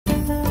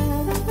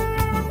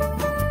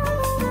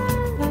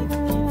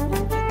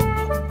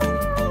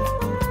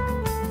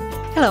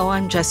Hello,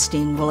 I'm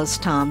Justine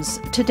Willis-Toms.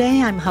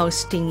 Today I'm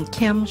hosting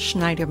Kim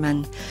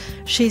Schneiderman.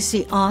 She's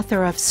the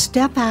author of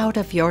Step Out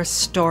of Your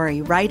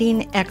Story,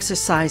 Writing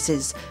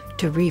Exercises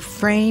to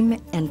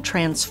Reframe and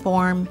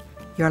Transform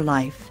Your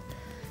Life.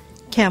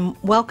 Kim,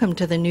 welcome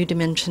to the New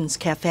Dimensions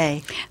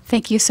Cafe.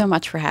 Thank you so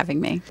much for having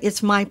me.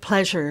 It's my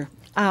pleasure.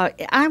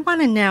 I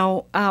want to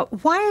know,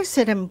 why is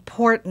it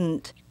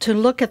important to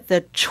look at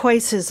the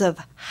choices of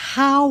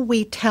how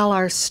we tell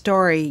our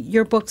story?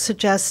 Your book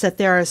suggests that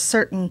there are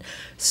certain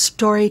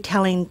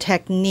storytelling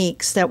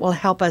techniques that will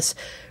help us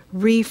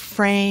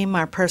reframe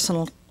our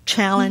personal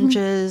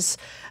challenges.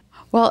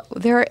 Well,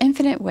 there are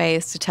infinite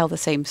ways to tell the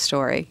same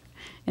story.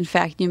 In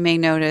fact, you may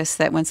notice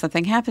that when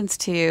something happens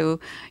to you,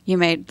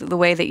 the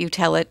way that you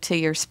tell it to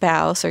your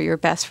spouse or your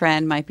best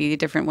friend might be a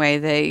different way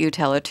that you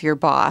tell it to your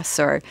boss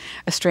or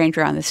a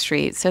stranger on the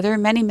street. So there are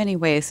many, many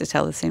ways to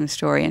tell the same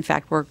story. In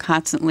fact, we're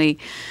constantly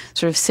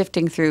sort of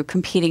sifting through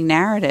competing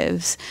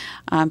narratives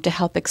to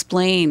help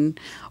explain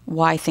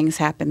why things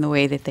happen the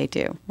way that they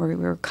do.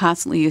 We're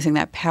constantly using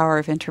that power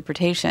of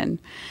interpretation.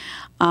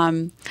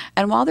 And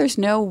while there's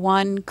no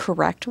one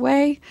correct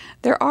way,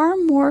 there are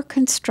more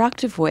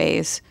constructive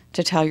ways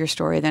to tell your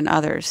story than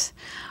others.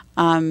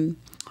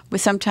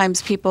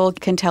 Sometimes people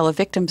can tell a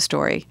victim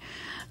story,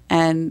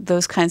 and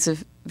those kinds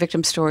of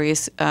victim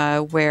stories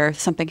where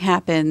something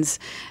happens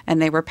and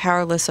they were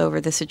powerless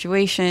over the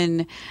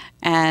situation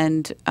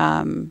and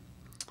can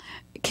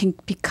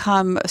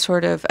become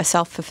sort of a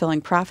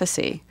self-fulfilling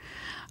prophecy.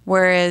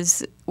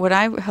 Whereas what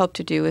I hope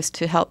to do is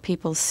to help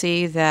people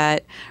see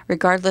that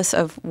regardless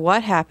of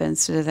what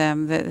happens to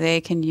them, that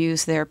they can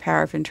use their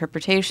power of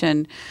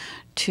interpretation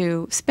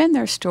to spin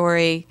their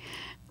story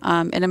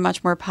in a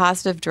much more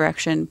positive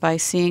direction by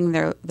seeing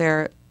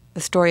the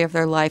story of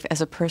their life as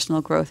a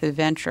personal growth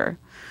adventure,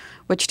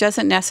 which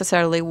doesn't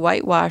necessarily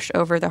whitewash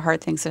over the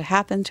hard things that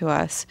happen to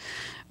us,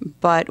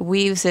 but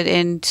weaves it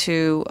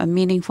into a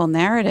meaningful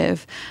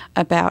narrative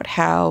about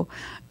how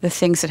the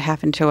things that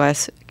happen to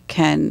us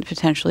can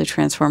potentially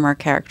transform our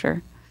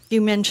character. You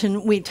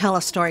mentioned we tell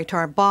a story to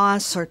our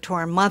boss or to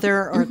our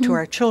mother or to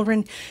our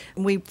children.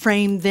 We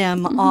frame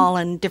them all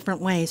in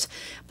different ways.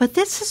 But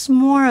this is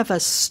more of a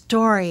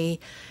story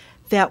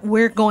that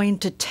we're going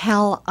to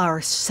tell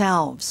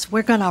ourselves.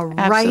 We're going to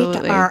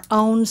write our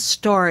own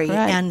story.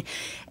 Right.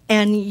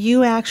 And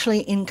you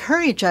actually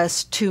encourage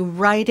us to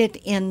write it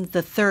in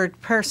the third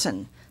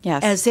person.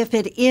 Yes. As if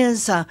it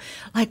is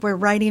like we're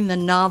writing the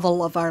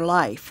novel of our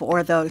life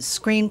or the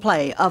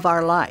screenplay of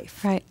our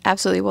life. Right,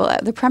 absolutely. Well,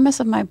 the premise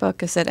of my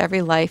book is that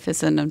every life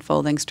is an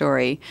unfolding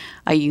story,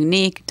 a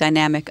unique,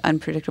 dynamic,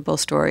 unpredictable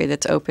story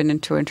that's open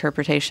to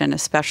interpretation,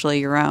 especially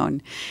your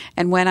own.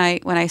 And when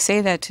I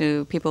say that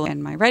to people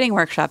in my writing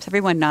workshops,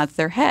 everyone nods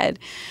their head.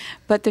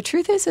 But the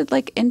truth is that,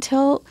 like,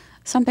 until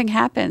something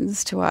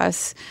happens to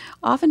us,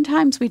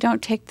 oftentimes we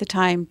don't take the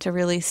time to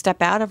really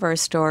step out of our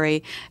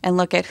story and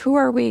look at who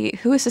are we,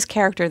 who is this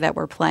character that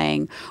we're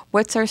playing,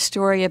 what's our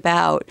story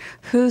about,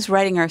 who's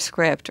writing our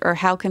script, or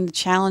how can the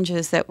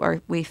challenges that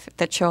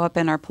show up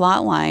in our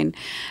plot line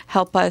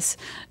help us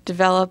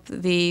develop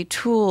the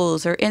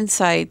tools or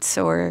insights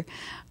or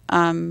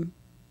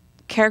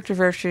character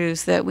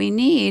virtues that we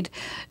need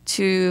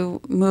to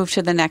move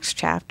to the next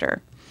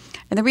chapter.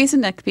 And the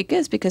reason that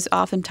is because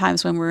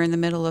oftentimes when we're in the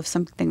middle of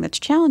something that's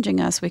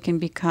challenging us, we can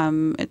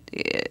become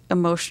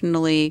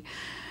emotionally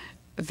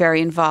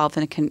very involved,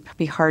 and it can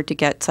be hard to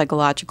get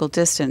psychological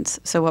distance.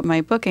 So what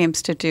my book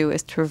aims to do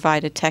is to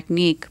provide a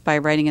technique by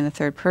writing in the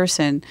third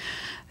person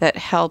that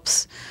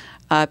helps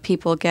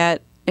people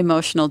get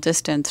emotional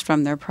distance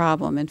from their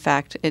problem. In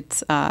fact,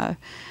 it's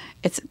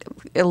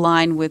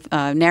aligned with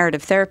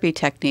narrative therapy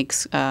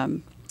techniques,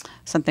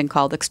 something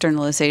called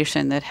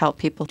externalization, that help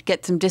people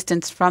get some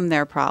distance from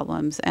their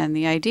problems. And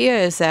the idea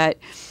is that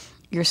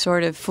you're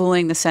sort of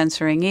fooling the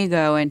censoring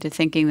ego into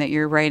thinking that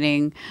you're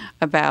writing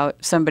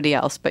about somebody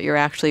else, but you're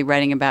actually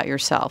writing about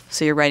yourself.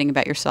 So you're writing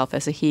about yourself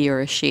as a he or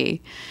a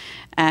she.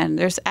 And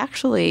there's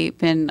actually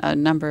been a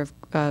number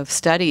of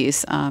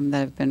studies that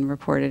have been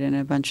reported in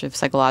a bunch of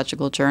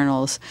psychological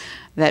journals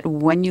that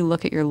when you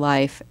look at your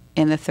life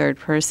in the third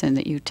person,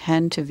 that you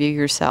tend to view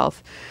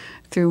yourself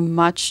through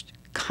much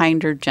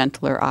kinder,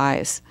 gentler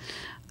eyes,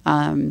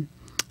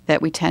 that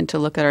we tend to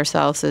look at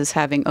ourselves as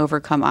having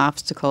overcome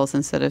obstacles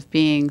instead of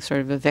being sort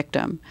of a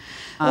victim.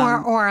 Or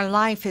our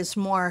life is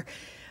more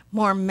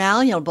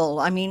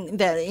malleable. I mean,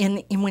 that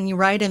when you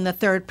write in the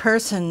third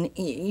person,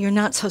 you're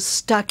not so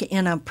stuck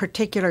in a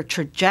particular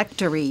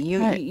trajectory.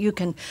 You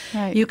can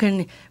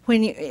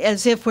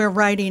as if we're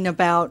writing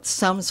about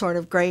some sort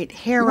of great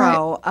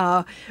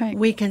hero.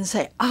 We can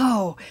say,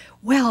 oh,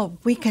 well,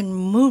 we can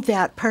move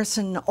that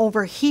person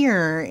over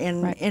here,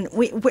 and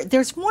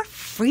there's more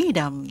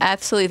freedom.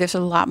 Absolutely. There's a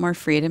lot more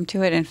freedom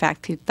to it. In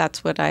fact, that's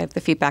the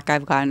feedback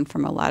I've gotten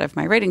from a lot of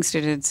my writing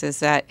students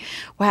is that,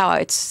 wow,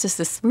 it's just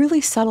this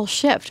really subtle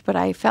shift, but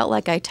I felt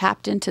like I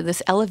tapped into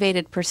this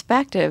elevated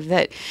perspective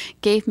that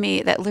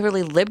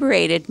literally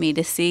liberated me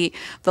to see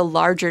the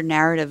larger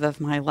narrative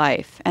of my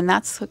life. And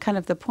that's kind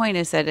of the point,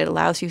 is that it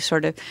allows you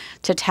sort of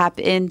to tap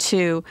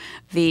into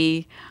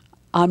the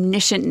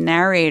omniscient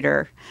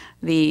narrator,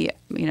 the,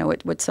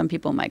 what some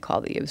people might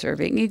call the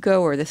observing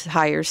ego or this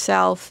higher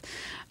self,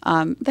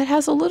 that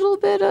has a little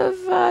bit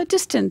of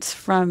distance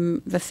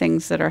from the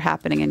things that are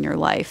happening in your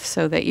life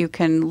so that you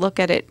can look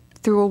at it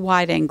through a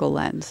wide-angle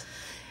lens.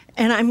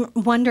 And I'm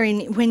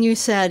wondering, when you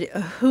said,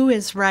 who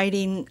is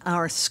writing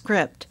our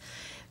script,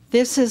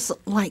 this is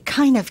like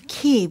kind of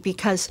key,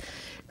 because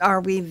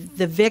are we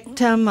the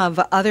victim of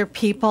other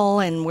people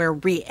and we're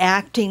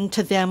reacting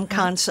to them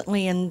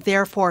constantly and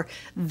therefore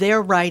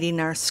they're writing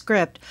our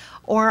script?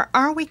 Or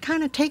are we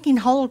kind of taking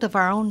hold of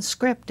our own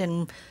script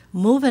and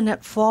moving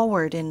it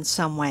forward in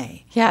some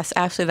way? Yes,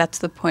 actually, that's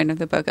the point of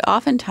the book.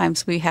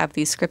 Oftentimes we have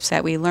these scripts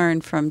that we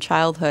learn from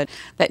childhood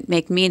that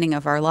make meaning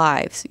of our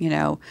lives.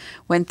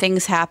 When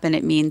things happen,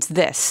 it means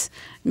this.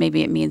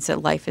 Maybe it means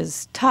that life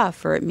is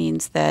tough, or it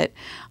means that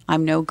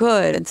I'm no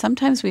good. And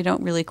sometimes we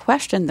don't really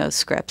question those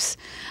scripts.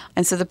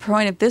 And so the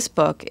point of this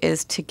book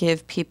is to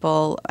give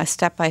people a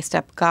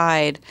step-by-step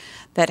guide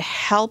that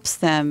helps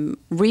them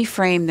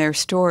reframe their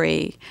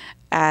story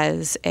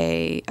as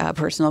a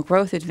personal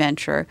growth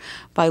adventure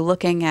by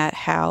looking at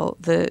how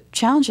the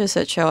challenges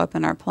that show up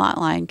in our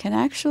plotline can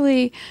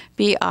actually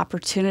be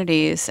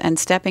opportunities and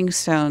stepping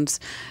stones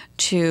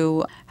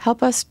to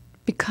help us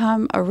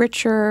become a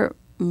richer,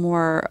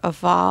 more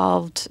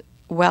evolved,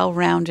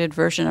 well-rounded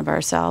version of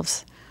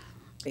ourselves.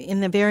 In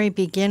the very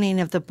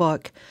beginning of the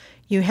book,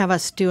 you have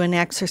us do an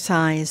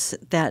exercise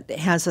that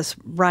has us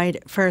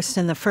write first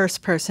in the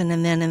first person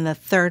and then in the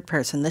third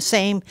person, the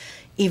same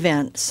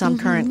event, some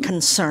current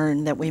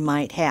concern that we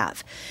might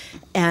have.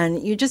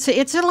 And you just say,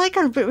 it's like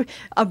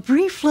a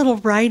brief little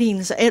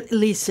writings, at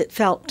least it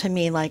felt to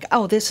me like,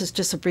 oh, this is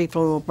just a brief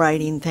little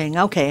writing thing.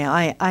 Okay,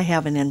 I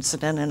have an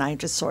incident, and I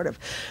just sort of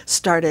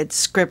started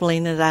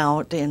scribbling it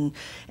out, and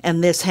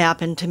this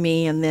happened to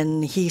me, and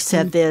then he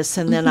said this,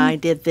 and then I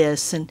did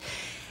this. And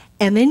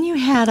then you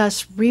had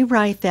us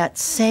rewrite that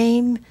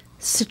same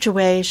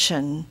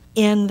situation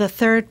in the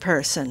third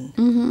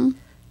person.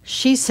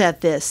 She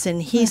said this,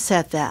 and he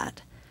said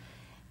that.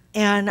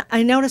 And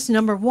I noticed,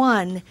 number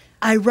one,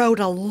 I wrote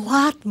a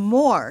lot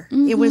more.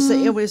 It was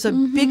a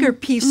bigger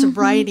piece of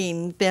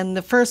writing than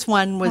the first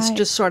one was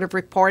just sort of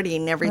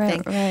reporting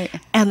everything. Right.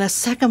 And the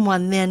second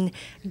one then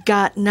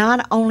got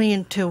not only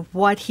into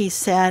what he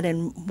said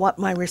and what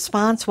my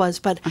response was,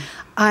 but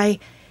I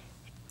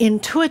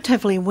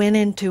intuitively went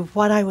into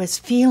what I was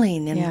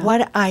feeling and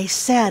what I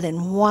said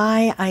and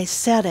why I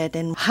said it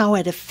and how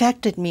it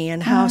affected me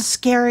and how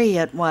scary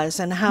it was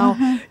and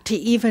how to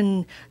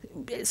even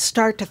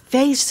start to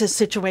face the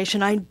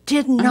situation. I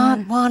did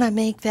not want to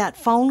make that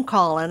phone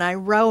call, and I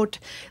wrote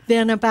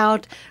then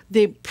about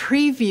the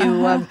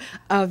preview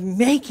of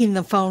making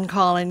the phone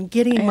call and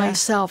getting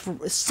myself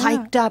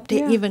psyched up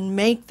to even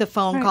make the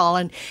phone call,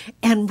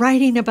 and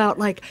writing about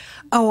like,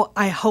 oh,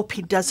 I hope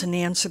he doesn't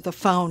answer the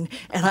phone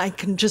and I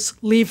can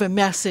just leave a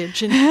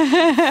message,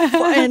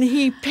 and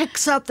he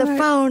picks up the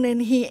phone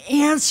and he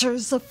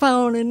answers the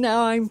phone, and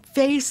now I'm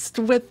faced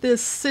with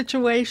this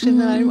situation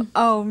and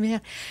oh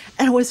man.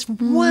 And it was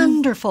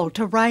wonderful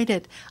to write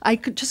it. I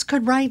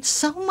could write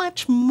so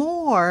much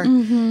more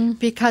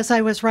because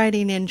I was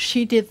writing, and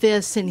she did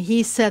this, and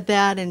he said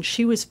that, and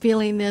she was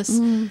feeling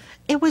this.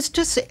 It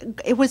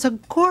was a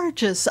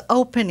gorgeous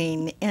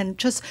opening, and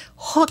just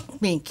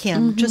hooked me,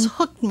 Kim. Just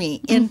hooked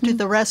me into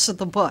the rest of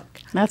the book.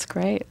 That's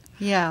great.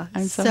 Yeah.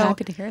 I'm so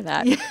happy to hear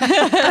that.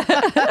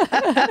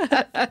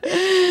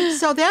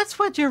 So that's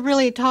what you're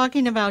really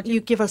talking about. You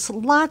give us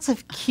lots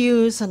of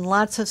cues and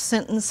lots of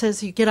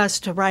sentences. You get us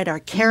to write our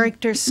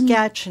character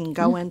sketch and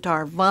go into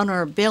our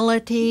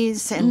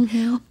vulnerabilities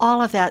and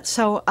all of that.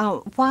 So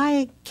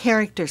why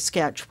character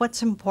sketch?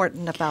 What's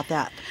important about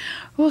that?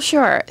 Well,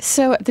 sure.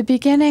 So at the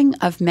beginning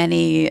of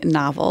many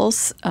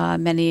novels,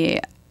 many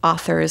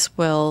authors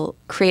will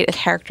create a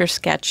character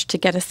sketch to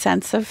get a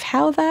sense of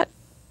how that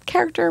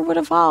character would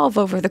evolve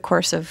over the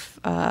course of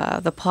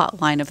the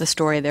plot line of the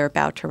story they're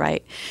about to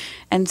write.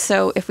 And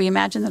so if we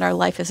imagine that our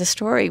life is a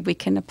story, we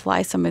can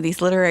apply some of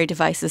these literary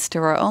devices to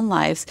our own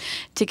lives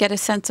to get a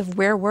sense of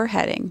where we're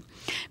heading.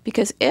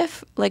 Because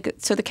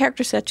so the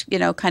character sketch,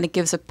 kind of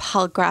gives a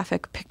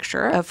holographic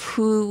picture of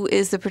who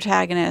is the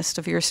protagonist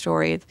of your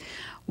story.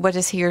 What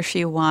does he or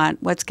she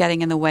want? What's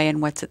getting in the way,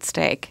 and what's at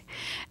stake?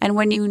 And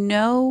when you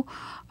know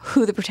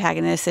who the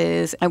protagonist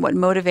is and what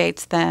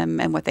motivates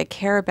them and what they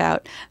care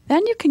about,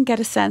 then you can get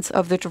a sense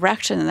of the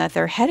direction that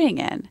they're heading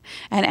in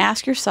and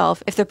ask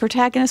yourself, if the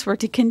protagonist were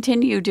to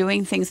continue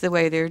doing things the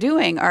way they're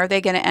doing, are they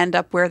going to end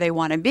up where they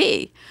want to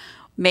be?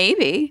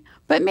 Maybe,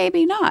 but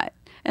maybe not.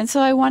 And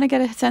so I want to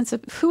get a sense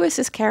of who is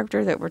this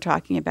character that we're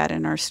talking about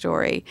in our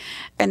story.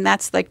 And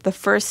that's like the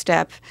first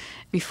step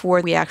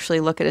before we actually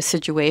look at a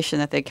situation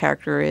that the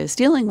character is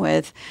dealing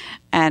with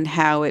and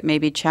how it may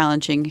be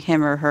challenging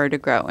him or her to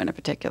grow in a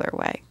particular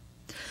way.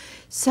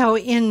 So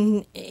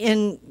in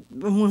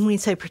when we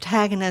say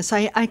protagonist,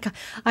 I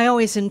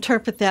always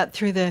interpret that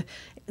through the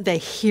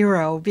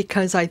hero,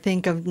 because I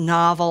think of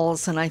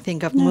novels and I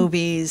think of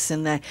movies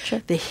and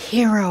the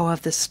hero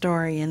of the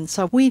story. And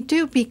so we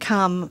do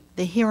become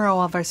the hero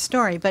of our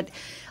story. But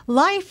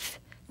life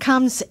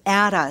comes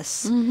at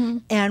us,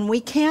 and we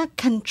can't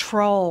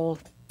control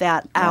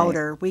that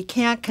outer. We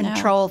can't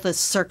control the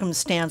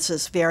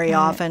circumstances very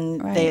often.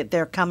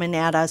 They're coming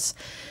at us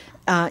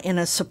in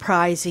a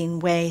surprising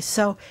way.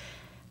 So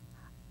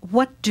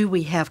what do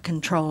we have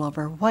control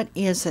over? What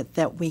is it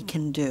that we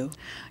can do?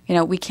 You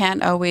know, we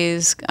can't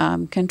always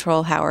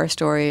control how our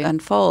story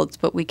unfolds,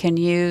 but we can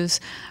use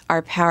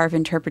our power of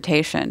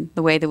interpretation,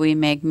 the way that we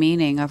make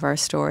meaning of our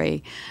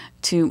story,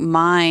 to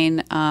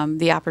mine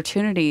the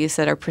opportunities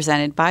that are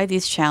presented by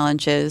these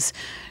challenges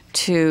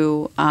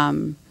to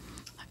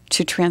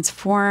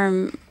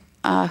transform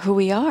who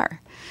we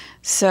are.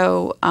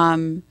 So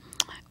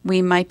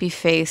we might be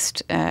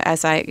faced,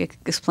 as I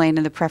explained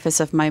in the preface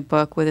of my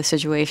book, with a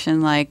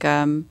situation like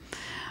a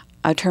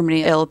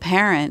terminally ill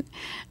parent.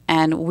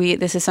 And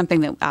this is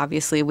something that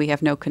obviously we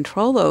have no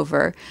control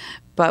over,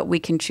 but we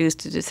can choose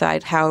to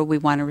decide how we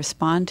want to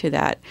respond to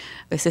that.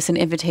 Is this an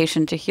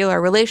invitation to heal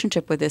our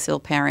relationship with this ill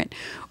parent,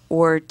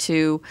 or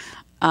to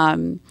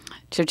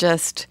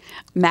just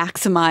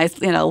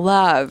maximize,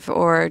 love,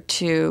 or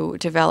to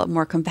develop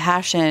more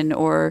compassion,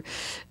 or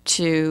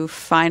to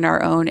find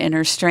our own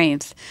inner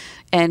strength?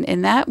 And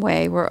in that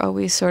way, we're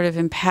always sort of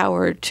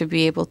empowered to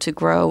be able to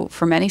grow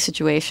from any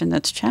situation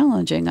that's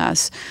challenging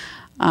us.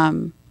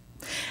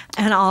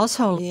 And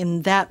also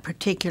in that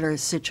particular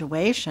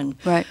situation,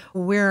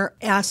 we're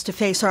asked to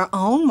face our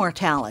own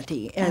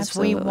mortality as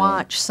we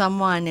watch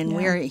someone, and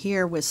we're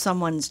here with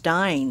someone's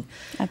dying.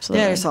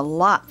 There's a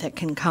lot that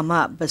can come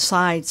up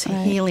besides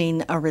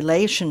healing a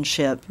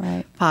relationship,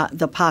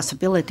 the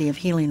possibility of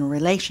healing a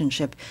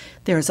relationship.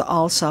 There's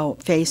also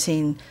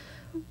facing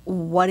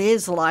what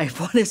is life,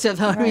 what is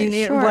it? I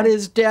mean, what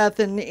is death,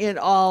 and it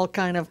all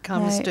kind of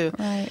comes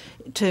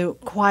to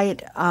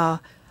quite a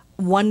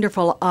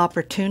wonderful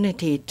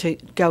opportunity to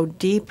go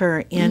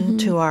deeper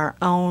into our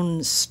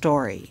own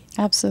story.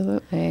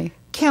 Absolutely.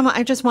 Kim,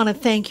 I just want to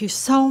thank you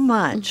so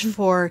much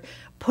for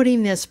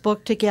putting this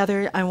book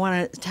together. I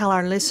want to tell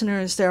our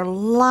listeners there are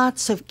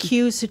lots of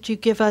cues that you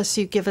give us.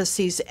 You give us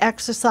these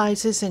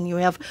exercises, and you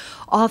have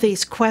all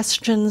these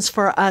questions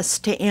for us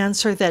to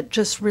answer that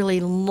just really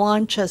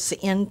launch us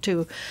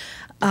into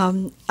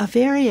a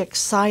very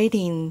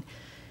exciting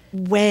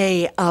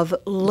way of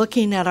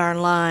looking at our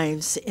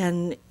lives,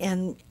 and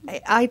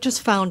I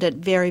just found it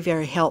very,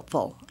 very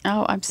helpful.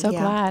 Oh, I'm so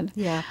glad.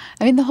 Yeah.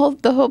 I mean, the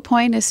whole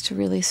point is to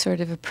really sort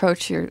of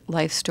approach your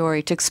life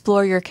story, to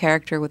explore your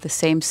character with the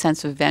same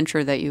sense of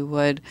venture that you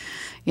would,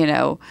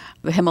 the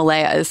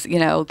Himalayas.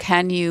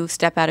 Can you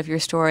step out of your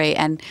story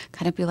and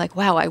kind of be like,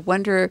 wow, I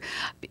wonder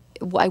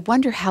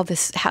how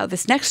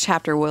this next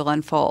chapter will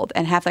unfold,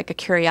 and have like a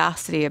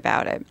curiosity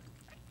about it.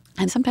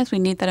 And sometimes we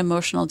need that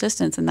emotional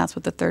distance, and that's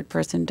what the third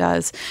person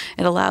does.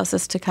 It allows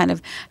us to kind of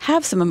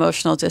have some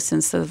emotional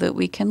distance so that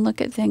we can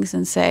look at things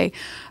and say,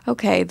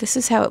 okay, this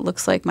is how it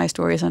looks like my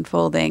story is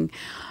unfolding.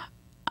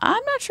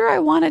 I'm not sure I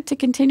want it to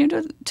continue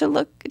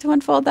to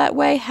unfold that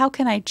way. How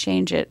can I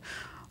change it?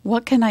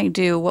 What can I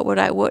do?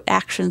 What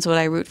actions would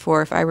I root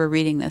for if I were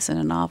reading this in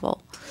a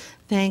novel?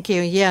 Thank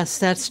you. Yes,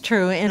 that's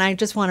true. And I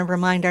just want to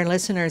remind our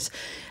listeners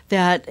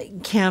that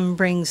Kim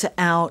brings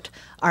out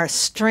our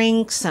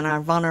strengths and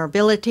our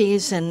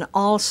vulnerabilities, and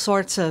all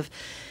sorts of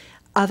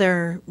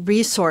other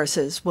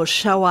resources will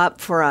show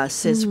up for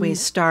us as we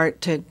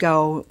start to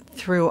go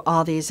through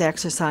all these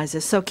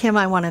exercises. So, Kim,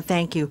 I want to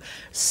thank you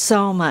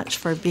so much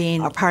for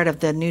being a part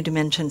of the New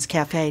Dimensions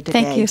Cafe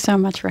today. Thank you so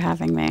much for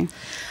having me.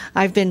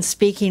 I've been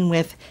speaking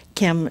with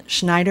Kim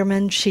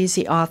Schneiderman. She's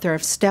the author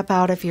of Step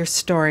Out of Your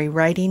Story,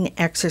 Writing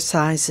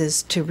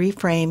Exercises to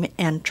Reframe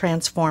and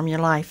Transform Your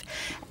Life.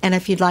 And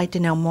if you'd like to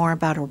know more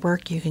about her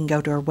work, you can go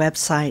to her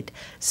website,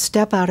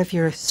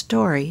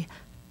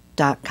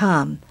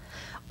 stepoutofyourstory.com.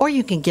 Or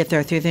you can get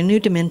there through the New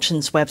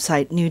Dimensions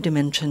website,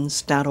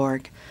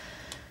 newdimensions.org.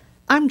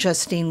 I'm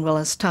Justine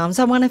Willis-Toms.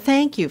 I want to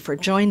thank you for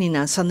joining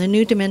us on the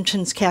New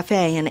Dimensions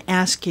Cafe and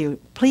ask you,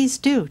 please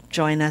do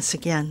join us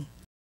again.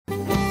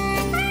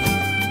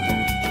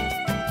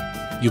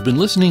 You've been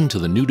listening to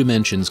the New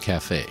Dimensions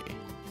Cafe.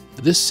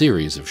 This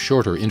series of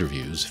shorter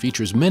interviews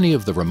features many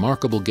of the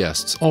remarkable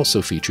guests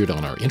also featured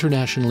on our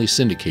internationally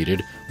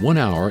syndicated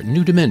one-hour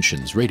New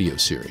Dimensions radio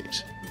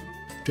series.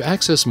 To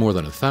access more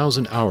than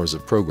 1,000 hours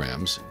of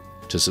programs,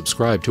 to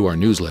subscribe to our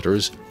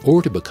newsletters,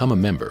 or to become a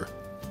member,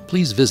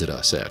 please visit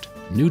us at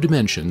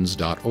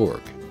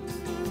newdimensions.org.